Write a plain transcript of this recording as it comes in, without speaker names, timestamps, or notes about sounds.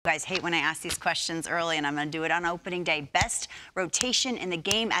You guys hate when I ask these questions early, and I'm going to do it on opening day. Best rotation in the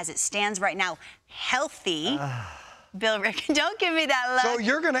game as it stands right now. Healthy. Bill Rick, don't give me that look. So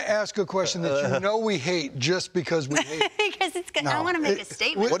you're going to ask a question that you know we hate just because we hate it. Because it's good. No, I want to make a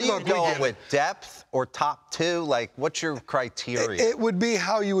statement. What are you going with, depth or top two? Like, what's your criteria? It would be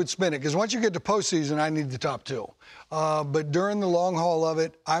how you would spin it, because once you get to postseason, I need the top two. But during the long haul of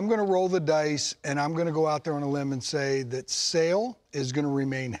it, I'm going to roll the dice, and I'm going to go out there on a limb and say that Sale is going to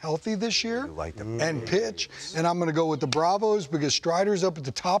remain healthy this year and pitch. And I'm going to go with the Bravos because Strider's up at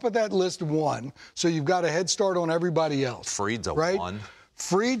the top of that list, one. So you've got a head start on everybody else. Fried's a one.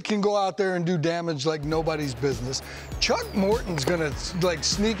 Fried can go out there and do damage like nobody's business. Chuck Morton's going to, like,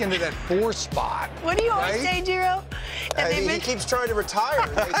 sneak into that 4 spot. What do you always say, Giro? He keeps trying to retire.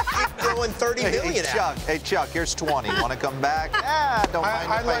 They keep throwing $30 million at him. Hey, Chuck, here's 20. Want to come back? Don't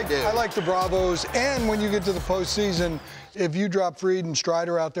mind if I do. I like the Bravos. And when you get to the postseason, if you drop Fried and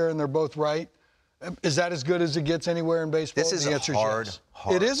Strider out there and they're both right, is that as good as it gets anywhere in baseball? This is a hard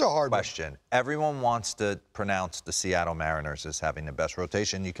it is a hard question. Everyone wants to pronounce the Seattle Mariners as having the best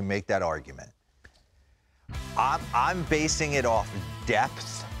rotation. You can make that argument. I'm basing it off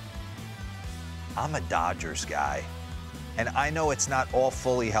depth. I'm a Dodgers guy. And I know it's not all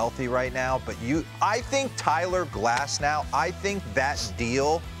fully healthy right now, but I think Tyler Glasnow, I think that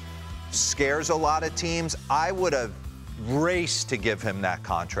deal scares a lot of teams. I would have raced to give him that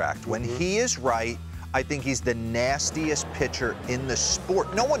contract. When he is right, I think he's the nastiest pitcher in the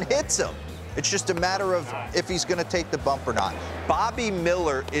sport. No one hits him. It's just a matter of if he's going to take the bump or not. Bobby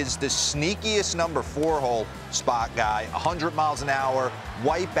Miller is the sneakiest number 4-hole spot guy, 100 miles an hour,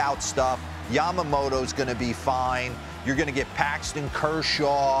 wipe out stuff. Yamamoto's going to be fine. You're going to get Paxton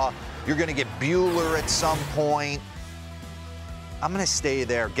Kershaw. You're going to get Buehler at some point. I'm going to stay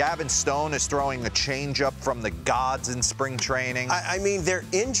there. Gavin Stone is throwing a changeup from the gods in spring training. I mean, their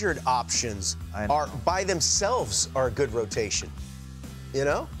injured options are by themselves are a good rotation. You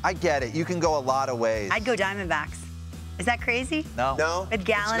know? I get it. You can go a lot of ways. I'd go Diamondbacks. Is that crazy? No. With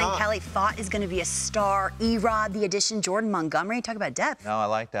Gallen and Kelly, Thought is going to be a star. Erod, the addition, Jordan Montgomery. Talk about depth. No, I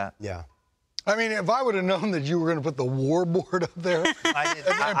like that. Yeah. I mean, if I would have known that you were going to put the War Board up there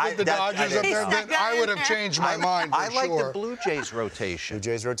and put the Dodgers up there, then I would have changed my mind for I like sure. the Blue Jays rotation. Blue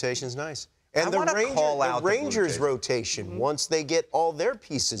Jays rotation's nice. And the Rangers rotation, once they get all their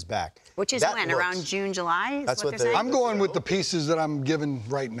pieces back. Which is when? Around June, July? That's what they're saying? I'm going with the pieces that I'm given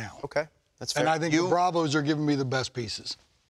right now. Okay. That's fair. And I think the Bravos are giving me the best pieces.